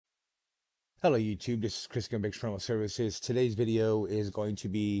Hello YouTube, this is Chris Gunn, External Services. Today's video is going to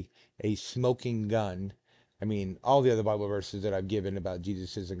be a smoking gun. I mean, all the other Bible verses that I've given about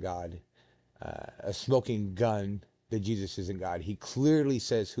Jesus isn't God. A smoking gun that Jesus isn't God. He clearly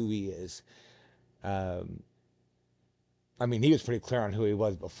says who he is. Um, I mean, he was pretty clear on who he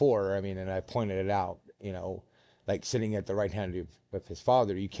was before. I mean, and I pointed it out, like sitting at the right hand of his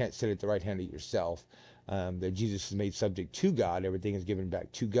Father. You can't sit at the right hand of yourself. That Jesus is made subject to God. Everything is given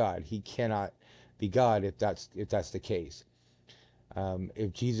back to God. He cannot be God if that's the case.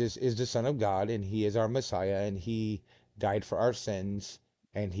 If Jesus is the Son of God and he is our Messiah and he died for our sins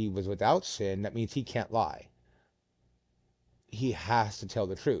and he was without sin, that means he can't lie. He has to tell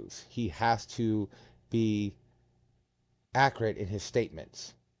the truth. He has to be accurate in his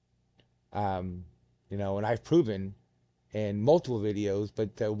statements. Um, and I've proven in multiple videos,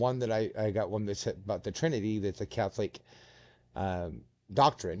 but the one that I got one that's about the Trinity, that's a Catholic um,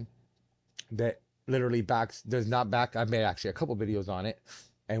 doctrine that literally does not back. I've made actually a couple videos on it,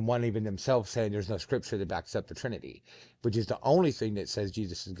 and one even themselves saying there's no scripture that backs up the Trinity, which is the only thing that says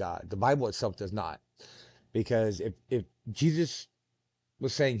Jesus is God. The Bible itself does not, because if Jesus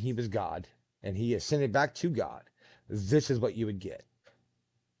was saying he was God and he ascended back to God, this is what you would get,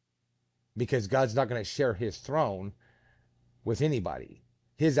 because God's not going to share his throne with anybody,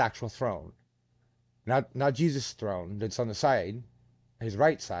 his actual throne, not Jesus' throne that's on the side, his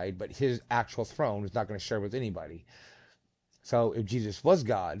right side, but his actual throne is not going to share with anybody. So if Jesus was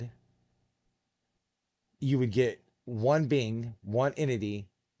God, you would get one being, one entity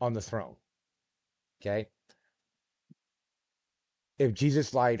on the throne. Okay. If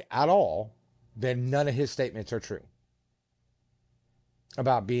Jesus lied at all, then none of his statements are true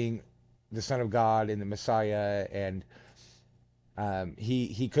about being the Son of God and the Messiah. And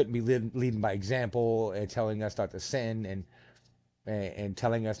he couldn't be leading by example and telling us not to sin and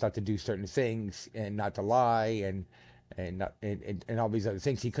telling us not to do certain things and not to lie and not and all these other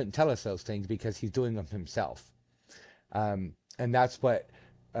things. He couldn't tell us those things because he's doing them himself. And that's what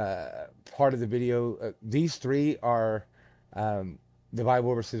part of the video. These three are um, the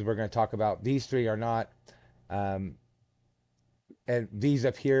Bible verses we're going to talk about. These three are not, um, and these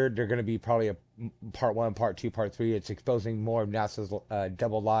up here, they're going to be probably a part one, part two, part three. It's exposing more of NASA's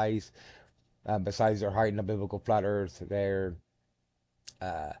double lies. Besides their hiding a biblical flat Earth,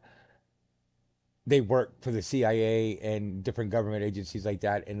 uh, they work for the CIA and different government agencies like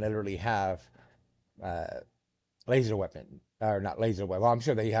that, and literally have uh, laser weapon, or not laser weapon. Well, I'm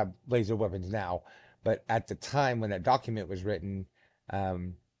sure they have laser weapons now, but at the time when that document was written,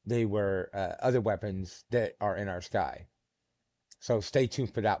 um, they were other weapons that are in our sky. So stay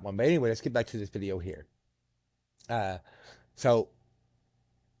tuned for that one. But anyway, let's get back to this video here. Uh, so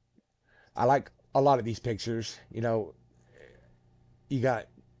I like a lot of these pictures. You got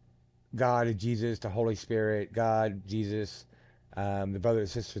God and Jesus, the Holy Spirit, God, Jesus, the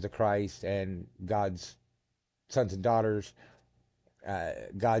brothers and sisters of Christ, and God's sons and daughters,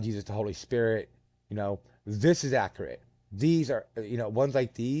 God, Jesus, the Holy Spirit. This is accurate. These are, ones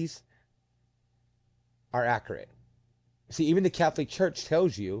like these are accurate. See, even the Catholic Church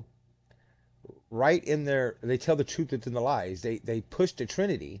tells you right in there, they tell the truth within the lies. They push the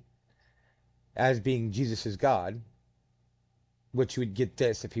Trinity as being Jesus is God, which you would get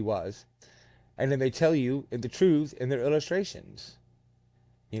this if he was. And then they tell you the truth in their illustrations.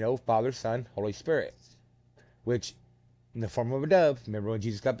 Father, Son, Holy Spirit, which in the form of a dove. Remember when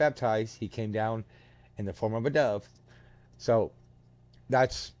Jesus got baptized, he came down in the form of a dove. So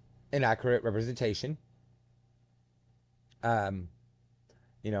that's an accurate representation. Um,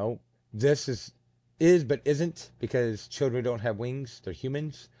 you know, this is but isn't, because children don't have wings; they're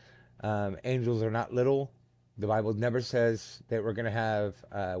humans. Angels are not little. The Bible never says that we're going to have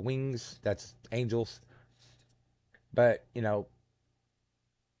wings. That's angels. But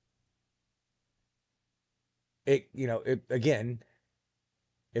it again.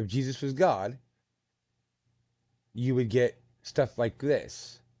 If Jesus was God, you would get stuff like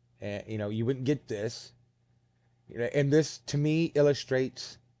this. And you wouldn't get this. And this to me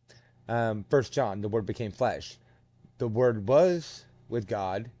illustrates First John. The Word became flesh. The Word was with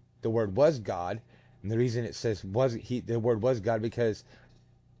God. The Word was God. And the reason it says was he, the Word was God, because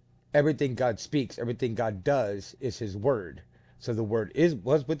everything God speaks, everything God does is His Word. So the Word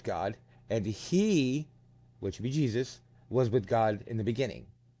was with God, and He, which would be Jesus, was with God in the beginning.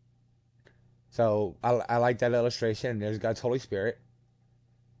 So I like that illustration. There's God's Holy Spirit,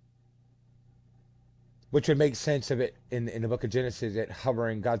 which would make sense of it in the book of Genesis, it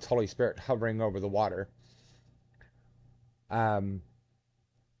hovering, God's Holy Spirit hovering over the water. Um,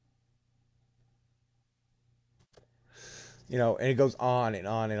 You know, and it goes on and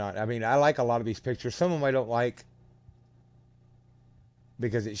on and on. I mean, I like a lot of these pictures. Some of them I don't like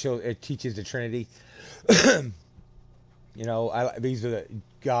because it teaches the Trinity. You know, these are the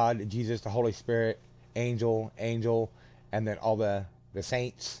God, Jesus, the Holy Spirit, angel, and then all the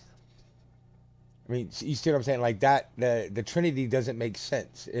saints. I mean, you see what I'm saying? Like that, the Trinity doesn't make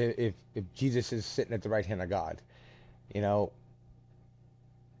sense if Jesus is sitting at the right hand of God. You know,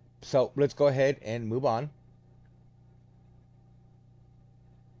 so let's go ahead and move on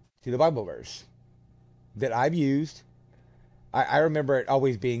to the Bible verse that I've used. I remember it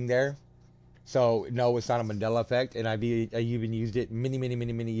always being there. So no, it's not a Mandela effect, and I even used it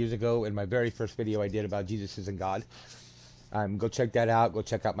many years ago in my very first video I did about Jesus isn't God. Go check that out. Go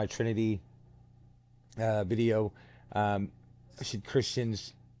check out my Trinity video. Um, should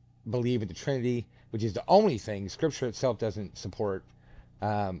Christians believe in the Trinity, which is the only thing Scripture itself doesn't support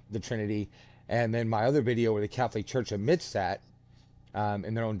the Trinity. And then my other video where the Catholic Church admits that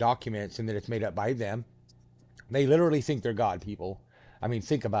in their own documents, and that it's made up by them. They literally think they're God, people. I mean,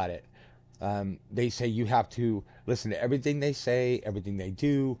 think about it. They say you have to listen to everything they say, everything they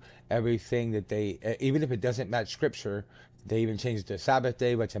do, everything that they, even if it doesn't match Scripture. They even changed the Sabbath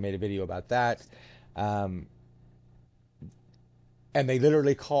day, which I made a video about that. Um, and they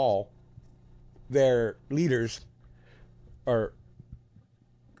literally call their leaders, or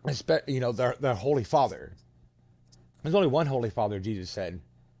you know, their Holy Father. There's only one Holy Father, Jesus said,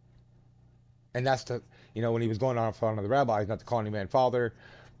 and that's the, you know, when he was going on in front of the rabbis, not to call any man father,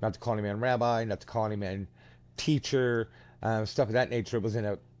 not to call any man rabbi, not to call any man teacher, stuff of that nature. It was in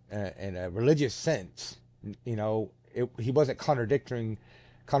a religious sense. You know, he wasn't contradicting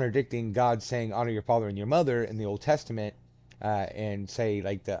God saying honor your father and your mother in the Old Testament, and say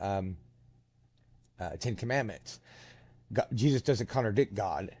like the Ten Commandments. Jesus doesn't contradict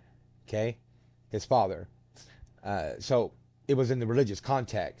God, okay, his father. So it was in the religious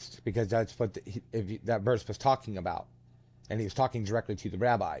context, because that's what that verse was talking about, and he was talking directly to the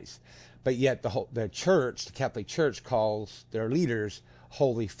rabbis. But yet the church, the Catholic Church, calls their leaders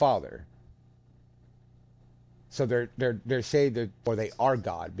Holy Father. So they're saying that, or they are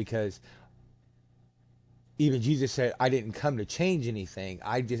God, because even Jesus said, "I didn't come to change anything.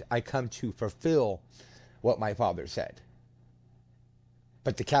 I come to fulfill what my Father said."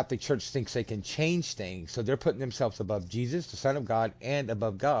 But the Catholic Church thinks they can change things, so they're putting themselves above Jesus, the Son of God, and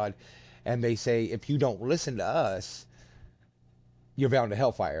above God. And they say, if you don't listen to us, you're bound to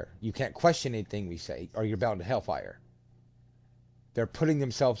hellfire. You can't question anything we say, or you're bound to hellfire. They're putting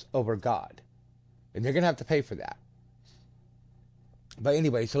themselves over God, and they're going to have to pay for that. But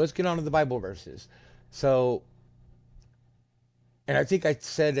anyway, so let's get on to the Bible verses. So, and I think I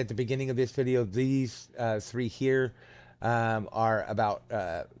said at the beginning of this video, these three here are about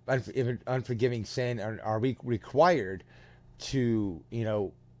unforgiving sin. Are we required to, you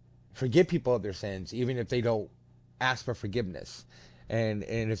know, forgive people of their sins, even if they don't ask for forgiveness? And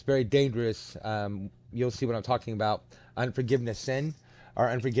it's very dangerous. You'll see what I'm talking about. Unforgiveness sin, or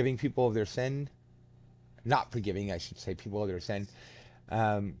unforgiving people of their sin. Not forgiving, I should say, people of their sin.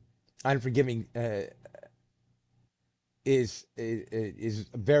 Unforgiving is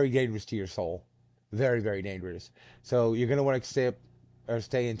very dangerous to your soul. Very dangerous. So you're gonna want to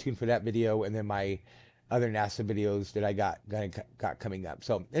stay in tune for that video, and then my other NASA videos that I got coming up.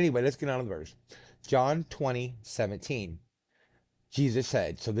 So anyway, let's get on to the verse. John 20:17. Jesus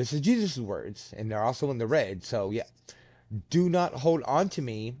said, so this is Jesus' words, and they're also in the red. So yeah, do not hold on to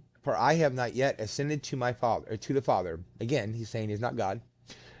me, for I have not yet ascended to my Father, or to the Father. Again, he's saying he's not God.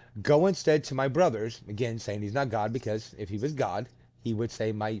 Go instead to my brothers. Again, saying he's not God, because if he was God, he would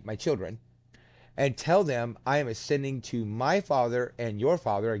say my children, and tell them I am ascending to my Father and your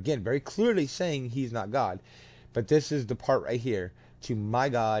Father. Again, very clearly saying he's not God. But this is the part right here, to my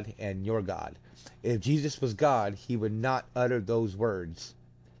God and your God. If Jesus was God, he would not utter those words.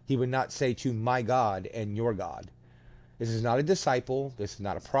 He would not say to my God and your God. This is not a disciple. This is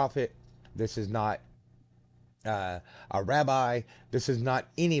not a prophet. This is not a rabbi. This is not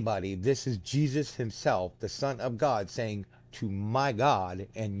anybody. This is Jesus himself, the Son of God, saying to my God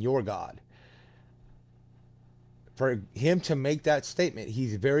and your God. For him to make that statement,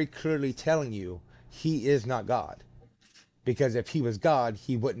 he's very clearly telling you he is not God. Because if he was God,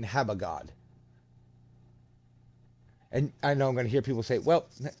 he wouldn't have a God. And I know I'm going to hear people say, well,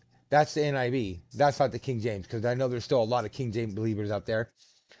 that's the NIV. That's not the King James. Because I know there's still a lot of King James believers out there.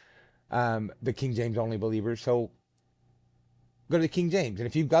 The King James only believers. So go to the King James. And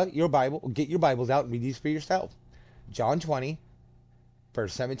if you've got your Bible, get your Bibles out and read these for yourself. John 20,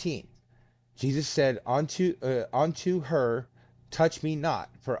 verse 17. Jesus said unto her, touch me not,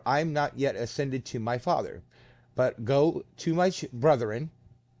 for I am not yet ascended to my Father. but go to my brethren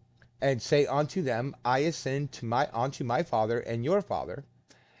and say unto them, I ascend to my unto my Father and your Father,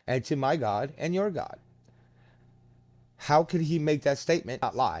 and to my God and your God. How could he make that statement,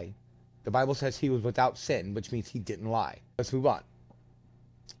 not lie? The Bible says he was without sin, which means he didn't lie. Let's move on.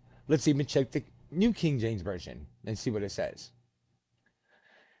 Let's even check the New King James Version and see what it says.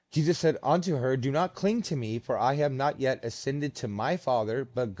 Jesus said unto her, do not cling to me, for I have not yet ascended to my Father,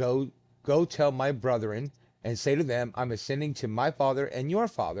 but go tell my brethren and say to them, I'm ascending to my Father and your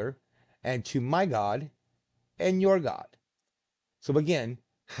Father, and to my God and your God. So again,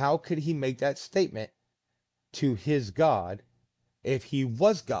 how could he make that statement to his God if he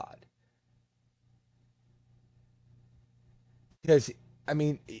was God? Because, I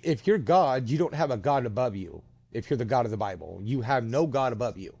mean, if you're God, you don't have a God above you. If you're the God of the Bible, you have no God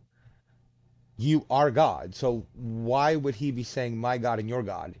above you. You are God. So why would he be saying my God and your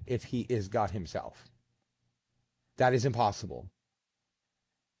God if he is God himself? That is impossible.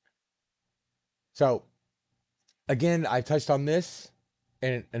 So again, I touched on this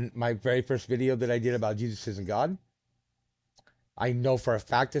in my very first video that I did about Jesus isn't God. I know for a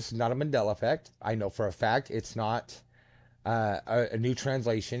fact this is not a Mandela effect. I know for a fact it's not a new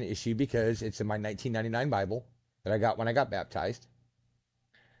translation issue because it's in my 1999 Bible that I got when I got baptized.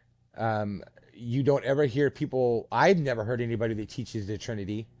 You don't ever hear people, I've never heard anybody that teaches the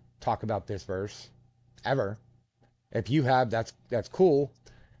Trinity talk about this verse, ever. If you have, that's cool,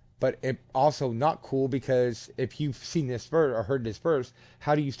 but it also not cool because if you've seen this verse or heard this verse,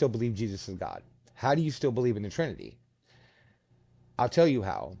 how do you still believe Jesus is God? How do you still believe in the Trinity? I'll tell you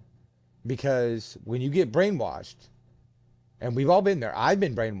how. Because when you get brainwashed, and we've all been there, I've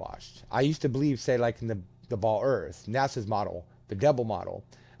been brainwashed. I used to believe, say, like in the ball Earth, NASA's model, the devil model.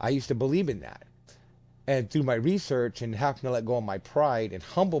 I used to believe in that. And through my research and having to let go of my pride and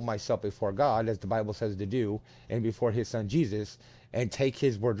humble myself before God, as the Bible says to do, and before his son Jesus, and take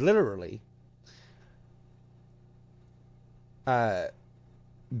his word literally,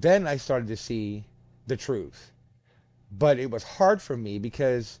 then I started to see the truth. But it was hard for me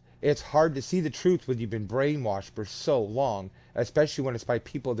because it's hard to see the truth when you've been brainwashed for so long, especially when it's by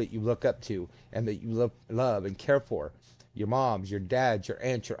people that you look up to and that you love and care for. Your moms, your dads, your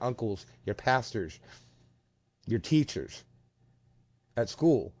aunts, your uncles, your pastors, your teachers at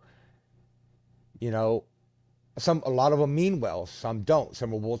school. You know, a lot of them mean well, some don't.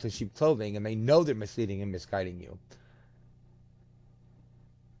 Some are wolves in sheep clothing, and they know they're misleading and misguiding you.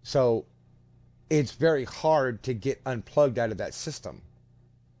 So it's very hard to get unplugged out of that system.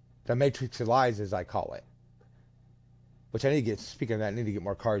 The matrix of lies, as I call it. Which I need to get, speaking of that, I need to get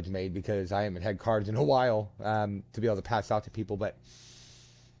more cards made because I haven't had cards in a while to be able to pass out to people. But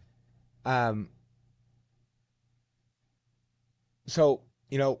so,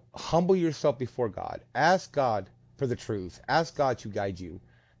 humble yourself before God. Ask God for the truth. Ask God to guide you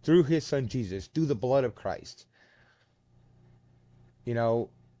through his son Jesus, through the blood of Christ.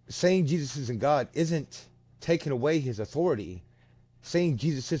 Saying Jesus isn't God isn't taking away his authority. Saying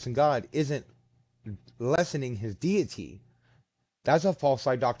Jesus isn't God isn't lessening his deity. That's a false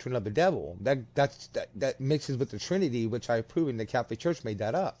side doctrine of the devil. That mixes with the Trinity, which I've proven the Catholic Church made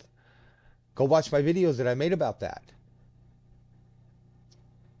that up. Go watch my videos that I made about that.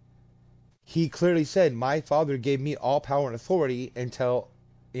 He clearly said, my Father gave me all power and authority until,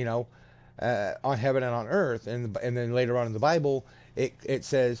 on heaven and on earth. And then later on in the Bible, it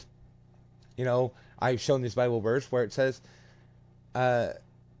says, I've shown this Bible verse where it says,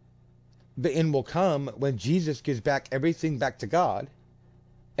 the end will come when Jesus gives back everything back to God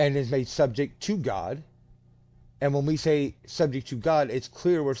and is made subject to God. And when we say subject to God, it's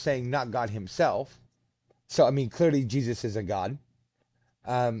clear we're saying not God himself. So, I mean, clearly Jesus is a God.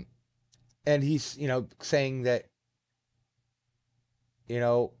 And he's, saying that,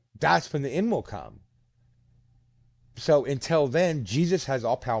 that's when the end will come. So until then, Jesus has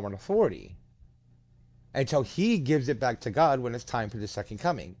all power and authority until he gives it back to God when it's time for the second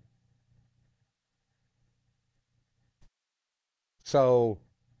coming. So,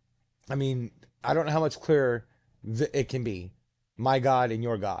 I mean, I don't know how much clearer it can be. My God and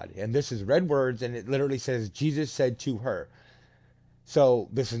your God. And this is red words, and it literally says, Jesus said to her. So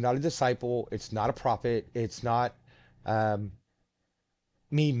this is not a disciple. It's not a prophet. It's not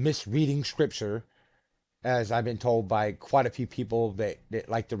me misreading scripture, as I've been told by quite a few people that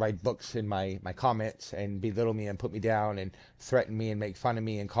like to write books in my comments and belittle me and put me down and threaten me and make fun of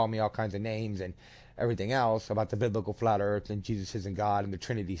me and call me all kinds of names and everything else about the biblical flat earth and Jesus isn't God and the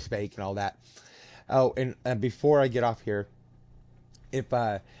Trinity spake and all that. Oh, and before I get off here, if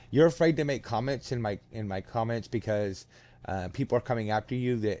you're afraid to make comments in my comments because People are coming after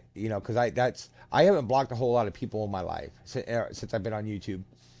you that, because I haven't blocked a whole lot of people in my life since I've been on YouTube.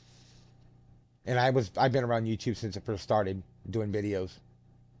 And I've been around YouTube since I first started doing videos.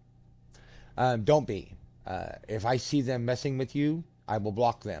 Don't be. If I see them messing with you, I will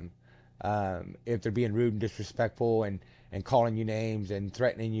block them. If they're being rude and disrespectful and calling you names and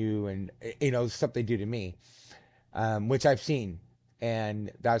threatening you and stuff they do to me, which I've seen,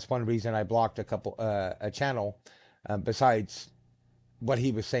 and that's one reason I blocked a channel. Besides what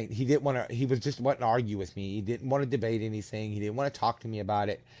he was saying, he didn't want to. He was just wanting to argue with me. He didn't want to debate anything. He didn't want to talk to me about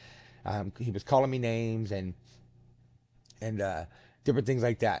it. He was calling me names and different things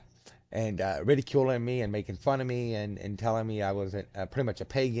like that, and ridiculing me and making fun of me and telling me I was pretty much a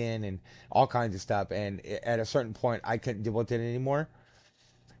pagan and all kinds of stuff. And at a certain point, I couldn't deal with it anymore.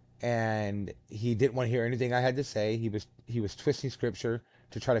 And he didn't want to hear anything I had to say. He was twisting scripture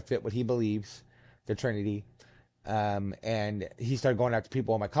to try to fit what he believes, the Trinity. And he started going after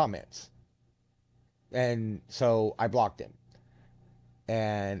people in my comments, and so I blocked him.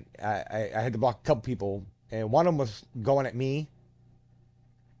 And I had to block a couple people, and one of them was going at me.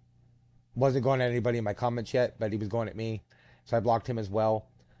 Wasn't going at anybody in my comments yet, but he was going at me, so I blocked him as well.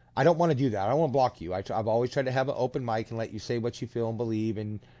 I don't want to do that. I don't want to block you. I've always tried to have an open mic and let you say what you feel and believe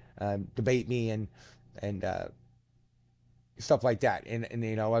and debate me and stuff like that. And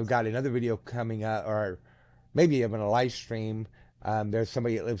I've got another video coming up, or maybe even a live stream. There's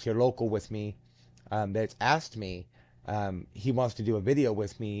somebody that lives here local with me that's asked me. He wants to do a video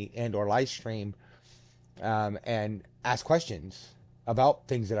with me and or live stream and ask questions about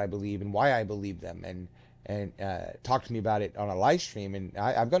things that I believe and why I believe them and talk to me about it on a live stream. And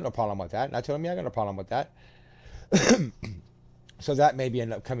I've got no problem with that. And I told him, yeah, I got no problem with that. So that may be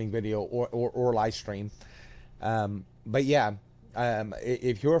an upcoming video or live stream. But yeah,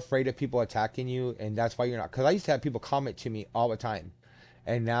 if you're afraid of people attacking you, and that's why you're not, because I used to have people comment to me all the time,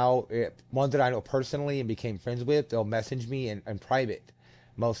 and now ones that I know personally and became friends with, they'll message me in private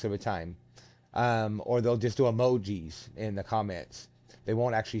most of the time, or they'll just do emojis in the comments. They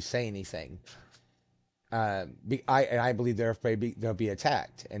won't actually say anything. I believe they're afraid they'll be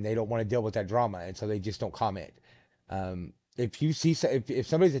attacked, and they don't want to deal with that drama, and so they just don't comment. If you see if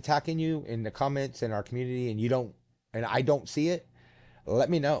somebody's attacking you in the comments in our community and you don't and I don't see it, let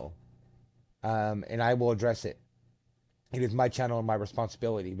me know, and I will address it. It is my channel and my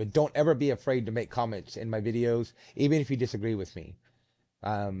responsibility. But don't ever be afraid to make comments in my videos, even if you disagree with me.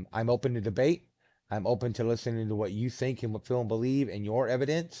 I'm open to debate. I'm open to listening to what you think and what feel and believe and your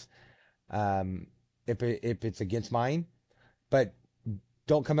evidence. If it's against mine, but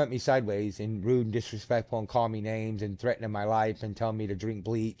don't come at me sideways and rude and disrespectful and call me names and threatening my life and telling me to drink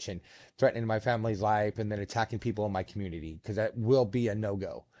bleach and threatening my family's life and then attacking people in my community, because that will be a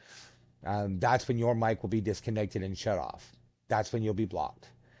no-go. That's when your mic will be disconnected and shut off. That's when you'll be blocked.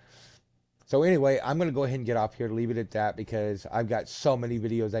 So anyway, I'm going to go ahead and get off here, leave it at that, because I've got so many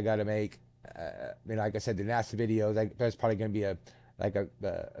videos I got to make. Like I said, the NASA videos, there's probably going to be a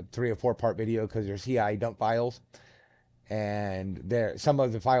 3 or 4 part video, because there's CIA dump files. And some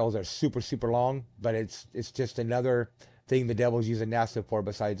of the files are super, super long, but it's just another thing the devil's using NASA for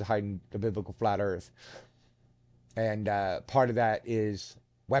besides hiding the biblical flat earth. And part of that is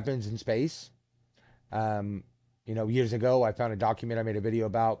weapons in space. Years ago, I found a document I made a video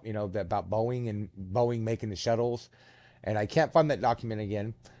about, about Boeing and Boeing making the shuttles. And I can't find that document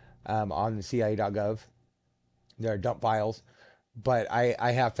again on the CIA.gov. There are dump files. But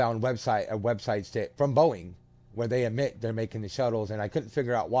I have found websites from Boeing where they admit they're making the shuttles, and I couldn't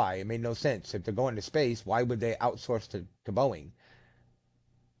figure out why. It made no sense. If they're going to space, why would they outsource to Boeing?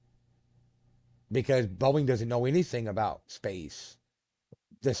 Because Boeing doesn't know anything about space.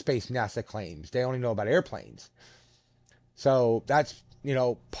 The space NASA claims. They only know about airplanes. So that's,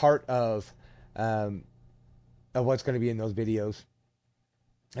 part of what's going to be in those videos.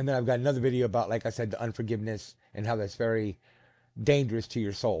 And then I've got another video about, like I said, the unforgiveness and how that's very dangerous to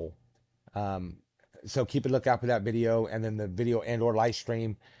your soul. So keep a lookout for that video, and then the video and or live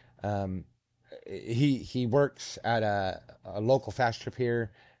stream. He works at a local fast trip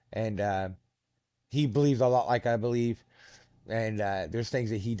here, and he believes a lot like I believe, and there's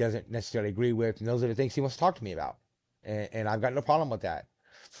things that he doesn't necessarily agree with, and those are the things he wants to talk to me about, and I've got no problem with that.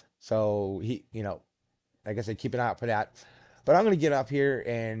 So like I said, keep an eye out for that. But I'm gonna get up here,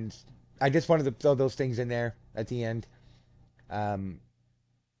 and I just wanted to throw those things in there at the end. Um,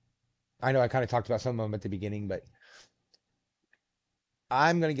 I know I kind of talked about some of them at the beginning, but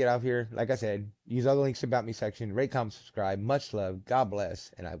I'm going to get out here. Like I said, use all the links about me section, rate, comment, subscribe. Much love. God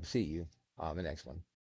bless. And I will see you on the next one.